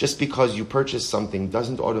kovas. Just because you purchase something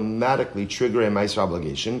doesn't automatically trigger a meiser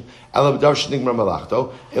obligation,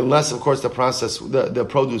 unless, of course, the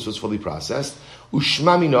produce was fully processed.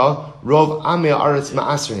 Interesting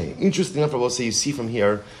enough, I will say, you see from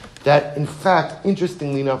here that, in fact,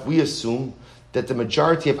 interestingly enough, we assume that the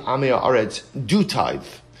majority of Amei Haaretz do tithe.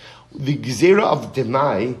 The Gezerah of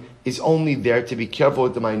Demai is only there to be careful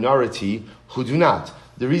with the minority who do not.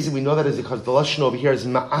 The reason we know that is because the lashon over here is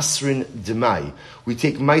ma'asrin demai. We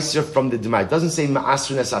take meiser from the demai. It doesn't say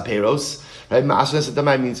ma'asrin es aperos. Right? Ma'asrin es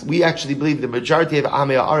demai means we actually believe the majority of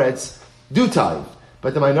Amei Haaretz do tithe,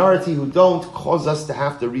 but the minority who don't cause us to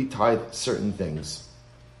have to retithe certain things.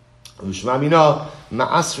 Ushmamina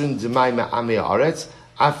ma'asrin demai ma'amei Haaretz.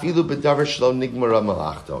 Afilu bedavar shlo nigmara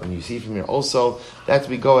malachto. And you see from here also that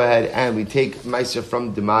we go ahead and we take meiser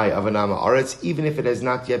from demai of an ama'aretz, even if it has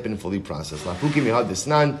not yet been fully processed. Lafukim yihad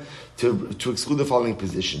desnan, to exclude the following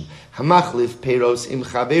position. Hamachlif peiros im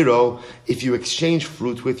chavero, if you exchange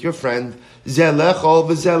fruit with your friend, zeh lechol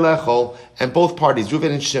v'zeh lechol, and both parties,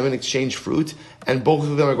 Reuven and Shimon, exchange fruit, and both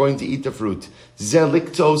of them are going to eat the fruit. Zeh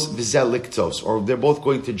liktos v'zeh liktos, or they're both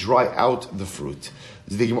going to dry out the fruit.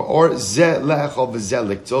 Or zeh lechol v'zeh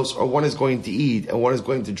liktos, or one is going to eat and one is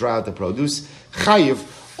going to dry out the produce. Chayiv,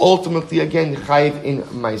 ultimately again chayiv in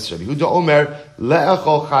meiser. Yehuda Omer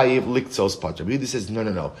leechol chayiv liktos pater. Yehuda says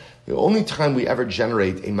no. The only time we ever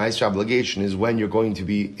generate a meiser obligation is when you're going to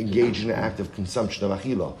be engaged in an act of consumption of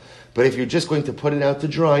achila. But if you're just going to put it out to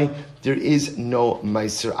dry, there is no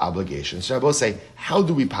meiser obligation. So I will say, how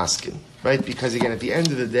do we paskin? Right? Because again, at the end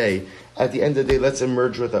of the day, let's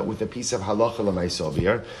emerge with a piece of halacha l'maiser over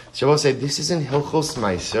here. So I will say, this is in Hilchos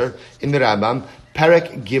Meiser, in the Rambam,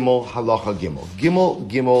 Perek Gimel Halacha Gimel.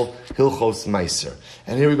 Gimel Hilchos Meiser.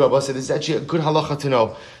 And here we go. I will say, this is actually a good halacha to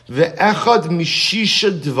know. Ve'echad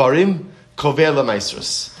mishisha dvarim koveh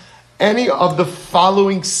l'maisros. Any of the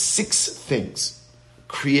following 6 things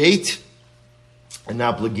create an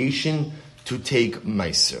obligation to take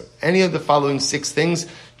meiser. Any of the following 6 things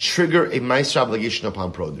trigger a meiser obligation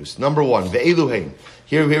upon produce. Number 1, ve'eluhein.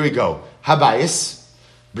 Here we go. Habayis,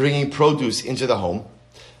 bringing produce into the home.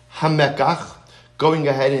 Hamekach, going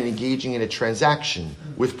ahead and engaging in a transaction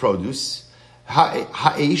with produce.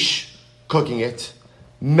 Ha'esh, cooking it.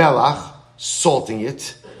 Melach, salting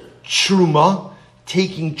it. Truma,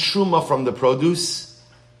 taking truma from the produce.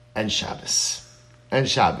 And Shabbos.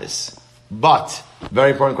 But,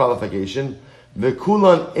 very important qualification,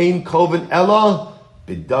 v'kulan ein koven ela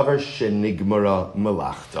b'davar shenigmara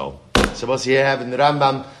melachto. So what's here have in the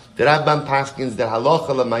Rambam paskins that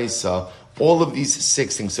halacha l'maisa, all of these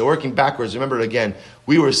 6 things. So working backwards, remember again,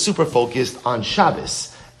 we were super focused on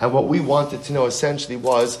Shabbos. And what we wanted to know essentially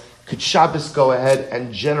was, could Shabbos go ahead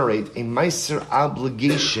and generate a meiser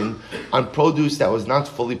obligation on produce that was not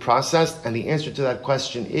fully processed? And the answer to that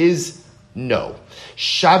question is no.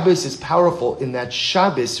 Shabbos is powerful in that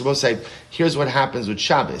Shabbos, we'll say, here's what happens with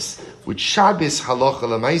Shabbos. With Shabbos, halacha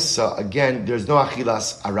l'maisa, again, there's no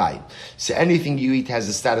achilas arai. So anything you eat has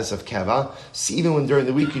the status of keva. So even when during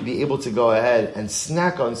the week you'd be able to go ahead and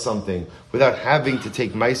snack on something without having to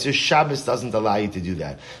take meiser, Shabbos doesn't allow you to do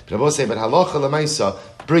that. But I will say, but halacha l'maisa,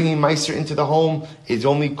 bringing meiser into the home is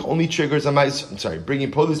only triggers a meiser. Bringing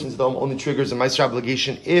produce into the home only triggers a meiser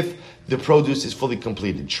obligation if the produce is fully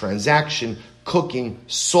completed. Transaction, cooking,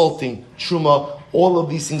 salting, truma, all of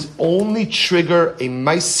these things only trigger a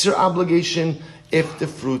meiser obligation if the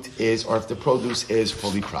fruit is, or if the produce is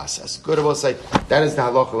fully processed. Good, I will say, that is the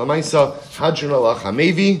halacha l'maisa, hadron halacha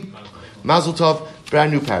mevi, mazel tov,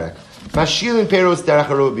 brand new parak. Mashilin peros derech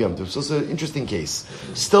haruba b'yom tov. So it's an interesting case.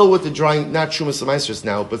 Still with the drying, not shumas l'maisros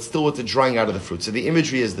now, but still with the drying out of the fruit. So the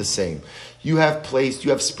imagery is the same. You have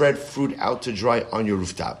spread fruit out to dry on your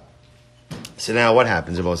rooftop. So now what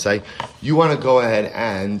happens, I will say, you want to go ahead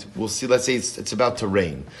and, we'll see, let's say it's about to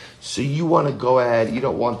rain. So you want to go ahead, you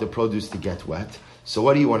don't want the produce to get wet. So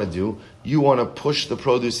what do you want to do? You want to push the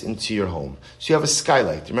produce into your home. So you have a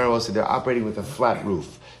skylight. Remember, I will say they're operating with a flat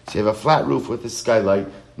roof. So you have a flat roof with a skylight.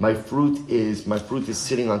 My fruit is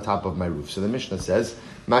sitting on top of my roof. So the Mishnah says,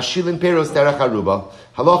 Mashilin peros derech haruba.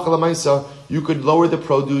 Halacha l'maisa, you could lower the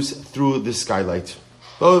produce through the skylight.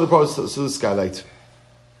 Lower the produce through the skylight.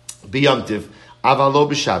 B'yom tiv, avalo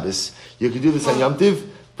b'Shabbos. You can do this on Yom Tiv,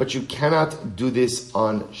 but you cannot do this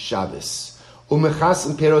on Shabbos.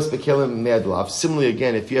 Umechas peros bekelim medlav. Similarly,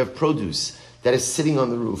 again, if you have produce that is sitting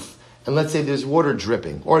on the roof, and let's say there's water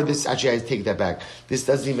dripping, or this, actually I take that back, this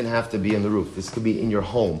doesn't even have to be on the roof, this could be in your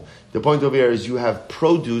home. The point over here is you have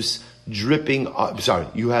produce dripping,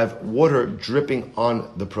 you have water dripping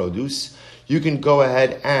on the produce. You can go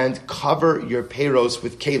ahead and cover your peiros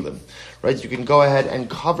with kalim, right? You can go ahead and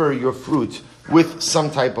cover your fruit with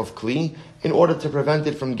some type of kli in order to prevent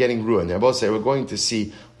it from getting ruined. Now, both say we're going to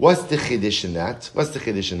see what's the chiddush in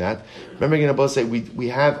that. Remember, again, both say we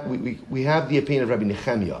have the opinion of Rabbi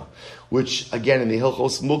Nechemiah, which again in the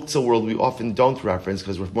Hilchos Muktzah world we often don't reference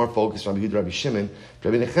because we're more focused on Rabbi Shimon.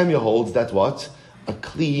 Rabbi Nechemiah holds that what a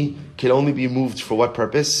kli can only be moved for what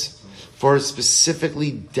purpose? For a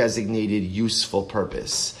specifically designated useful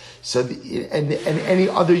purpose. So, and any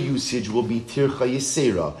other usage will be tircha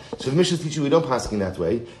yisera. So the Mishnah teaches we don't pass in that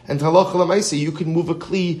way. And halacha l'maisa, you can move a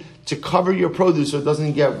kli to cover your produce so it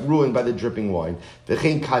doesn't get ruined by the dripping wine.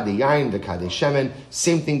 V'chein kadei yain, v'kadei shemen.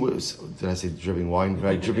 Same thing with, did I say dripping wine?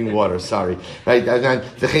 Right, dripping water. Sorry. Right.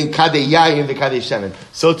 V'chein kadei yain, v'kadei shemen.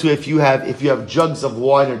 So too, if you have jugs of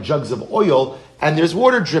wine or jugs of oil, and there's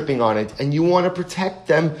water dripping on it, and you want to protect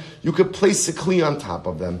them, you could place a kli on top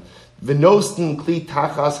of them. V'nostin kli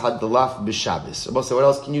tachas hadalaf b'Shabbos. So what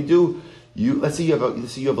else can you do? Let's say you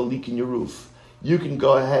have a leak in your roof. You can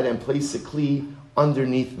go ahead and place a kli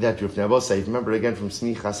underneath that roof. Now, both say, remember again from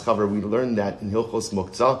Smichas Chaver, we learned that in Hilchos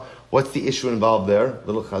Muktzah. What's the issue involved there?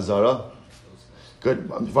 Little chazara.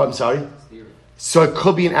 Good. I'm sorry. So it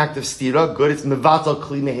could be an act of stira. Good. It's mevatal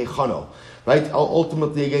kli nehechano. Right?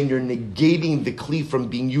 Ultimately, again, you're negating the kli from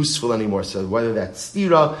being useful anymore. So whether that's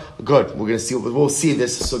stira, good. We'll see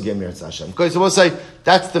this. Sugya Mirz Hashem. Okay, so we'll say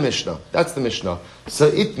that's the Mishnah. So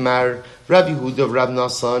Itmar, Rabbi Yehuda, Rav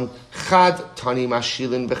Nasan, Chad Tani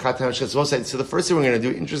Mashilin, V'Chad Tani Mashilin. So the first thing we're going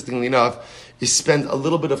to do, interestingly enough, is spend a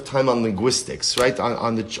little bit of time on linguistics, right?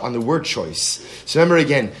 On the word choice. So remember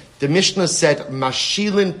again, the Mishnah said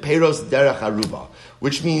Mashilin Peros Derech Aruba,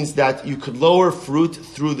 which means that you could lower fruit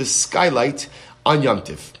through the skylight on Yom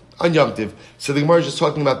Tiv. So the Gemara is just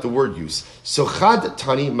talking about the word use. So Chad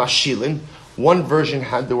Tani Mashilin, one version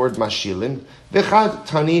had the word Mashilin, V'Chad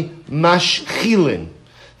Tani Mashchilin.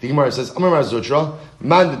 The Gemara says, Amar Mar Zutra,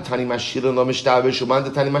 Man Tani Mashilin lo mishtabish, or Man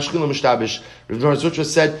Tani Mashchilin lo mishtabish. Mar Zutra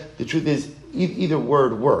said, the truth is, either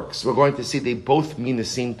word works. We're going to see they both mean the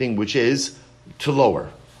same thing, which is to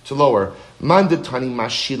lower. Man Tani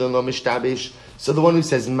Mashilin lo mishtabish. So the one who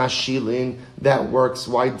says mashilin, that works.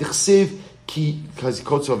 Why? Dichsiv ki, because he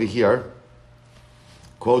quotes over here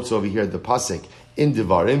the pasuk in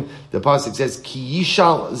Devarim. The pasuk says ki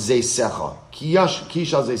yishal zeisecha. Ki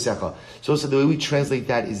yishal zeisecha. So the way we translate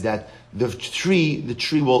that is that the tree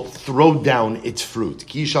will throw down its fruit.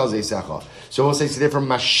 Ki yishal zeisecha. So we'll say therefore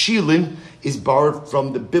mashilin is borrowed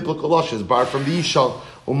from the biblical lashon, is borrowed from the yishal.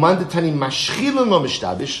 Uman detani mashchilin lo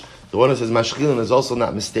mishtabish. The one who says mashchilin is also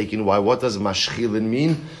not mistaken. Why? What does mashchilin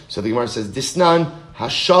mean? So the Gemara says, Disnan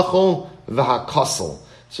hashachol v'hakosel.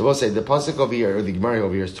 So we'll say the pasuk over here, or the Gemara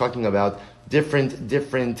over here, is talking about different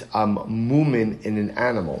mumin in an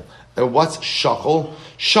animal. And what's shachol?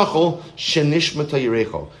 Shachol shenishmata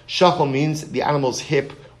yirecho. Shachol means the animal's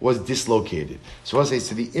hip was dislocated. So we'll say,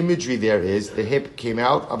 so the imagery there is the hip came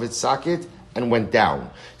out of its socket and went down.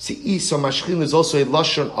 See, so mashchilin is also a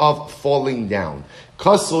lashon of falling down.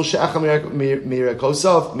 Kasel she'acha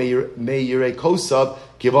meirekosav meirekosav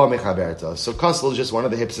kiva mechaberta. So kasel is just one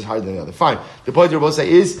of the hips is harder than the other. Fine. The point we're both say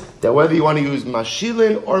is that whether you want to use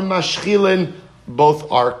mashilin or mashchilin,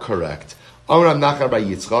 both are correct. Amar Nachar by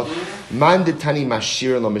Yitzchak, man detani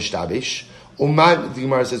mashirin lo mishtabish. Uman, the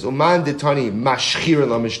Gemara says, uman detani mashchirin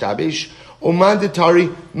lo mishtabish. Uman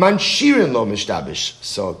detari manshirin lo mishtabish.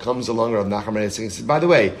 So it comes along Rav Nachman and says, by the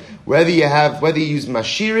way, whether you use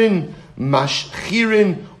mashirin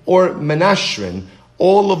mashchirin, or menashrin.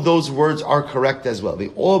 All of those words are correct as well. They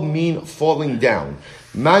all mean falling down.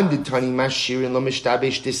 Manditani mashirin lo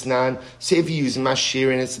mishtabesh disnan. Say if you use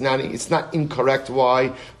mashirin, it's not incorrect.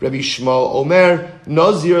 Why? Rabbi Shmuel Omer,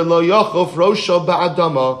 Nazir lo yachov rosho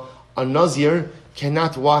ba'adama. A Nazir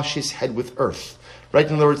cannot wash his head with earth. Right?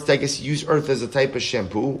 In other words, I guess use earth as a type of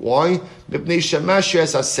shampoo. Why? Because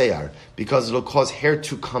it'll cause hair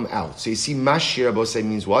to come out. So you see, mashir, Abosai,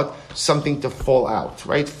 means what? Something to fall out.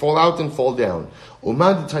 Right? Fall out and fall down. And the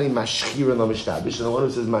one who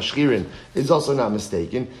says mashchirin is also not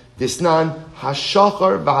mistaken. Disnan,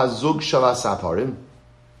 hashachar v'hazug shalasaparim.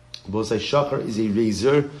 Abosai, shachar is a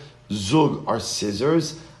razor. Zug are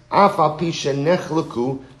scissors. Afa pisha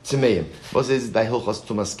nechlaku Tmeim. What says Dahilchas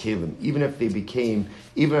Tumas Kalim? Even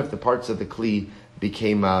if the parts of the kli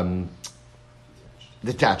became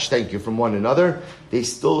detached, thank you, from one another, they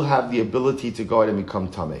still have the ability to go ahead and become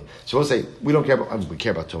tamei. So we'll say we care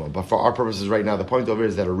about tumah, but for our purposes right now, the point over here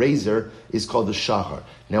is that a razor is called the shachar.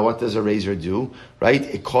 Now, what does a razor do? Right?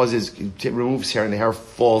 It removes hair, and the hair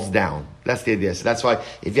falls down. That's the idea. So that's why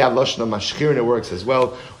if you have lashon mashchirin, it works as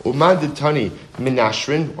well. Uman detani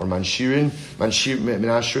minashrin or minashrin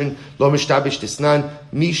lo mishtabish disnan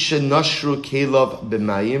misha nashru kelav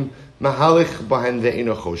b'mayim. Mahalich bahen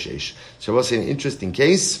ve'ino choshesh. So we'll say an interesting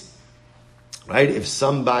case, right? If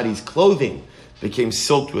somebody's clothing became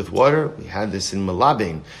soaked with water, we had this in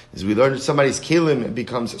Malabim, as we learned, if somebody's kelim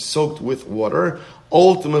becomes soaked with water,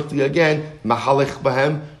 ultimately again, mahalich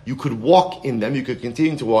bahem, you could walk in them, you could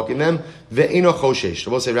continue to walk in them, ve'ino choshesh. So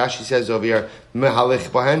we'll say, Rashi says over here, mahalich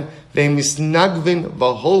bahem, ve'misnagvin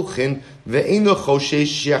v'holchin, ve'ino choshesh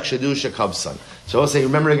shiachshadu shekabsan. So I'll say,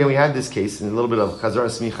 remember again, we had this case in a little bit of Chazar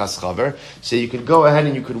Smichas Chaver. So you could go ahead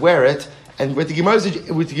and you could wear it. And what the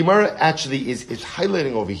Gemara actually is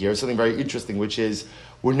highlighting over here something very interesting, which is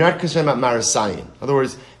we're not concerned about marasayin. In other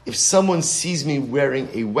words, if someone sees me wearing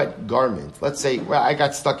a wet garment, let's say, well, I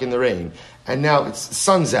got stuck in the rain, and now the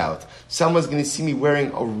sun's out. Someone's going to see me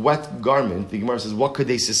wearing a wet garment. The Gemara says, what could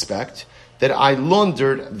they suspect? That I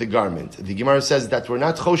laundered the garment. The Gemara says that we're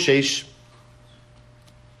not choshesh.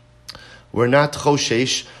 We're not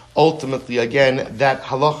choshesh. Ultimately, again, that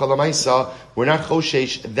halacha lamaisa, we're not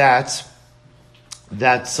choshesh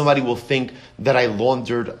that somebody will think that I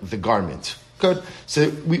laundered the garment. Good. So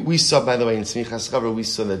we saw, by the way, in Smichas Chaver, we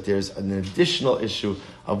saw that there's an additional issue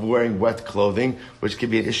of wearing wet clothing, which could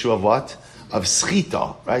be an issue of what? Of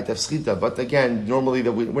schita, right? Of schita. But again, normally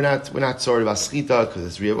we're not sorry about schita because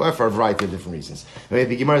it's real for a variety of different reasons. I mean,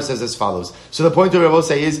 the Gemara says as follows. So the point of it I will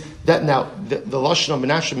say is that now the lashon of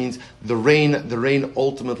menashe means the rain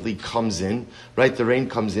ultimately comes in, right? The rain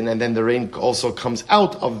comes in, and then the rain also comes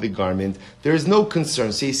out of the garment. There is no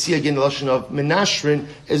concern. So you see again, the lashon of menashrin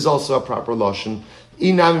is also a proper lashon.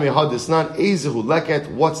 Inami mehadisnan ezehu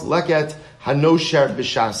leket. What's leket? Hanosher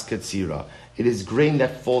b'shas katsira. It is grain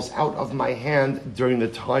that falls out of my hand during the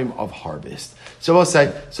time of harvest. So I'll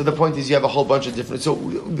say, so the point is you have a whole bunch of different, so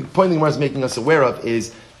the point the Gemara is making us aware of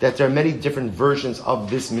is that there are many different versions of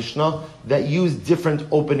this Mishnah that use different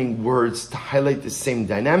opening words to highlight the same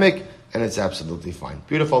dynamic, and it's absolutely fine.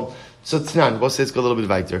 Beautiful. So Tnan, we'll say let's go a little bit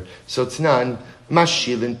weiter. So Tnan,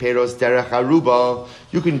 Mashilin Peros Derech Aruba,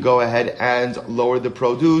 you can go ahead and lower the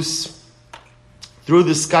produce through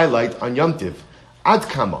the skylight on Yom Tiv. Ad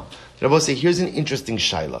Kama. I will say, here's an interesting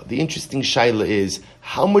shaila. The interesting shaila is,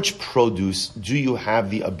 how much produce do you have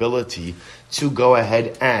the ability to go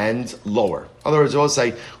ahead and lower? In other words, I will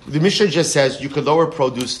say, the Mishnah just says you could lower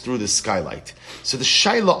produce through the skylight. So the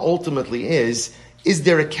shaila ultimately is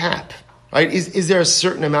there a cap? Right? Is there a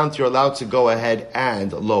certain amount you're allowed to go ahead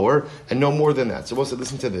and lower, and no more than that? So we'll say,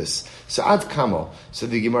 listen to this. So ad kamo. So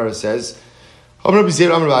the Gemara says, we'll have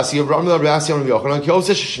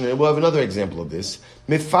another example of this.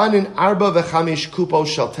 Mifanin arba v'chamish kupo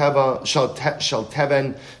shel teven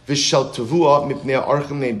v'shel tevua mipnei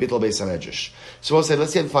archim neim bittel beis hamedrash. So we'll say,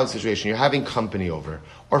 let's say the following situation: you're having company over,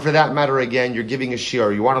 or for that matter, again, you're giving a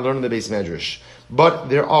shiur. You want to learn in the beis medrash, but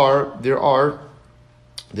there are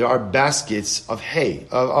baskets of hay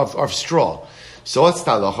of straw. So what's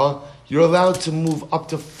talacha? You're allowed to move up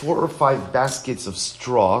to 4 or 5 baskets of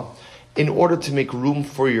straw in order to make room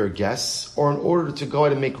for your guests, or in order to go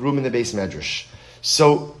ahead and make room in the beis medrash.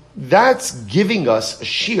 So that's giving us a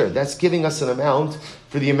shear. That's giving us an amount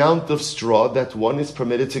for the amount of straw that one is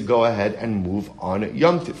permitted to go ahead and move on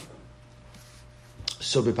Yom Tiv.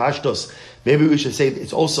 So b'pashtos, maybe we should say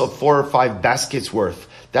it's also 4 or 5 baskets worth.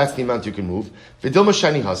 That's the amount you can move. V'dil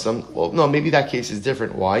mashani hasam. Well, no, maybe that case is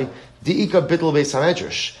different. Why? Di'ika bittel beis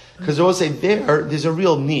hamedrash. Because I will say there's a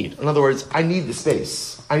real need. In other words, I need the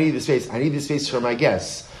space. I need the space for my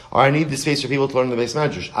guests. or I need the space for people to learn the Beis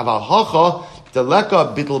Medrash. Aval hacha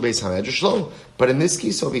deleka bitl Beis Hamedrash lo. But in this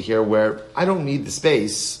case over here, where I don't need the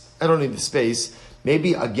space,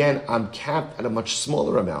 maybe again I'm capped at a much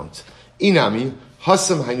smaller amount. Inami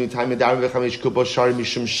hasam hainu time medarim v'chamesh kubo shari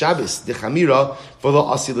mishum Shabbos dechamira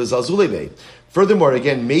v'lo asi lezalzulei. Furthermore,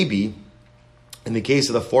 again, maybe in the case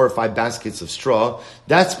of the 4 or 5 baskets of straw,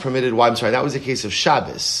 that's permitted. That was the case of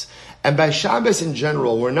Shabbos. And by Shabbos in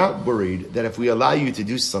general, we're not worried that if we allow you to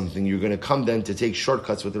do something, you're going to come then to take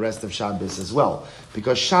shortcuts with the rest of Shabbos as well.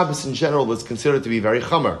 Because Shabbos in general is considered to be very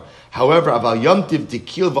chamer. However, aval Yom Tiv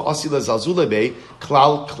dikil v'asila zalzulebe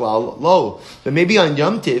klal lo. But maybe on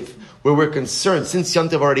Yom Tiv, where we're concerned, since Yom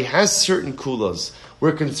Tiv already has certain kulas,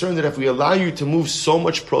 we're concerned that if we allow you to move so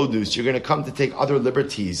much produce, you're going to come to take other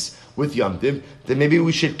liberties with Yom Tiv, then maybe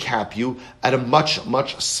we should cap you at a much,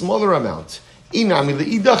 much smaller amount. Inami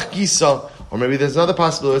le'idach gisa, or maybe there's another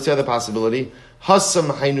possibility. What's the other possibility? Hasam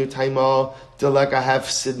hainu taima deleka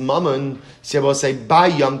hefsid mammon. Say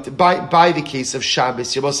by the case of Shabbos.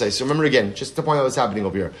 So remember again, just to point out what's happening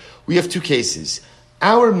over here. We have 2 cases.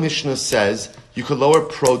 Our Mishnah says you could lower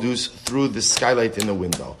produce through the skylight in the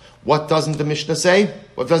window. What doesn't the Mishnah say?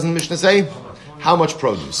 How much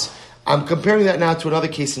produce? I'm comparing that now to another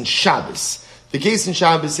case in Shabbos. The case in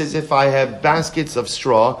Shabbos is if I have baskets of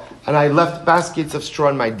straw and I left baskets of straw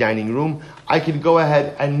in my dining room, I can go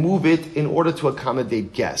ahead and move it in order to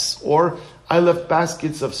accommodate guests. Or I left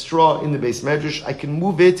baskets of straw in the Beis Medrash, I can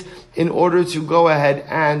move it in order to go ahead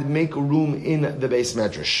and make room in the Beis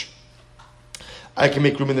Medrash.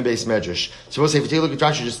 So we'll say, if you take a look at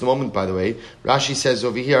Rashi just a moment, by the way, Rashi says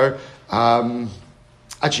over here,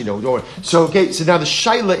 actually, no, don't worry. So now the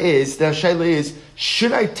shaila is,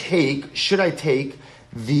 should I take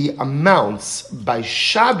the amounts by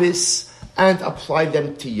Shabbos and apply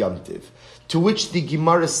them to Yom Tiv? To which the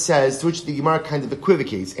Gemara kind of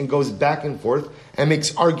equivocates and goes back and forth and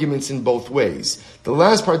makes arguments in both ways. The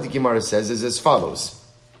last part the Gemara says is as follows.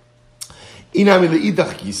 Inami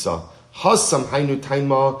le'idach gisa, hasam hainu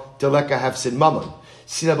taima deleka hefsid mammon.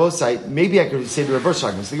 Maybe I could say the reverse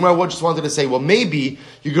argument. So the Gemara just wanted to say, well, maybe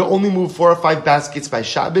you could only move 4 or 5 baskets by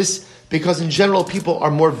Shabbos because in general people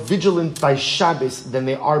are more vigilant by Shabbos than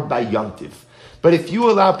they are by Yom Tiv. But if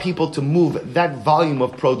you allow people to move that volume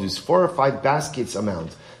of produce, 4 or 5 baskets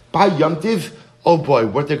amount, by Yom Tiv, oh boy,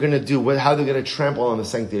 what they're going to do, how they're going to trample on the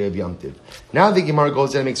sanctity of Yom Tiv. Now the Gemara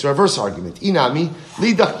goes in and makes a reverse argument. Inami,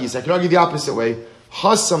 lidachkis, I can argue the opposite way.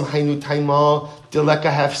 Hasam hainu taima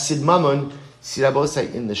deleka hefsid mammon. See,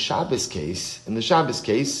 in the Shabbos case,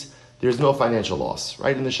 there's no financial loss,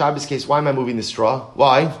 right? In the Shabbos case, why am I moving the straw?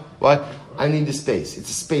 Why? I need the space.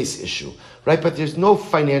 It's a space issue, right? But there's no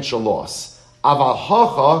financial loss. Aval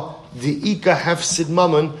hacha deika hefsid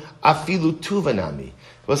mammon afilu tuvanami.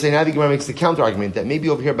 We'll say now the Gemara makes the counter argument that maybe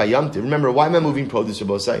over here by Yom Tiv, remember, why am I moving produce? The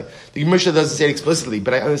Gemara doesn't say it explicitly,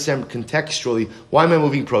 but I understand contextually, why am I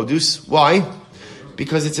moving produce? Why?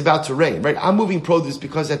 Because it's about to rain, right? I'm moving produce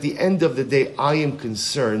because at the end of the day, I am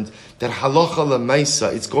concerned that halacha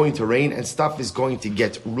lemaisa, it's going to rain and stuff is going to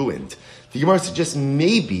get ruined. The Gemara suggests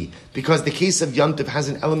maybe, because the case of Yom Tov has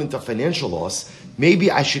an element of financial loss, maybe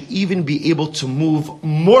I should even be able to move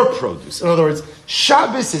more produce. In other words,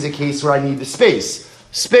 Shabbos is a case where I need the space.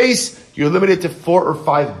 Space, you're limited to 4 or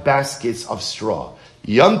 5 baskets of straw.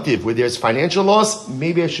 Yom Tiv, where there's financial loss,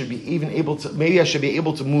 maybe I should be able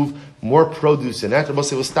to move more produce in that.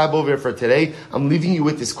 We'll stop over here for today. I'm leaving you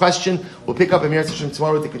with this question. We'll pick up a Mir session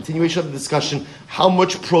tomorrow with the continuation of the discussion. How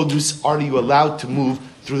much produce are you allowed to move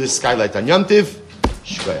through the skylight on Yom Tiv?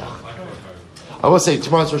 Shkoyach. I will say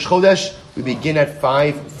tomorrow's Rosh Chodesh. We begin at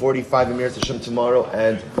 5:45 in Mir session tomorrow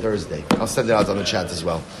and Thursday. I'll send it out on the chat as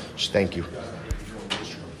well. Thank you.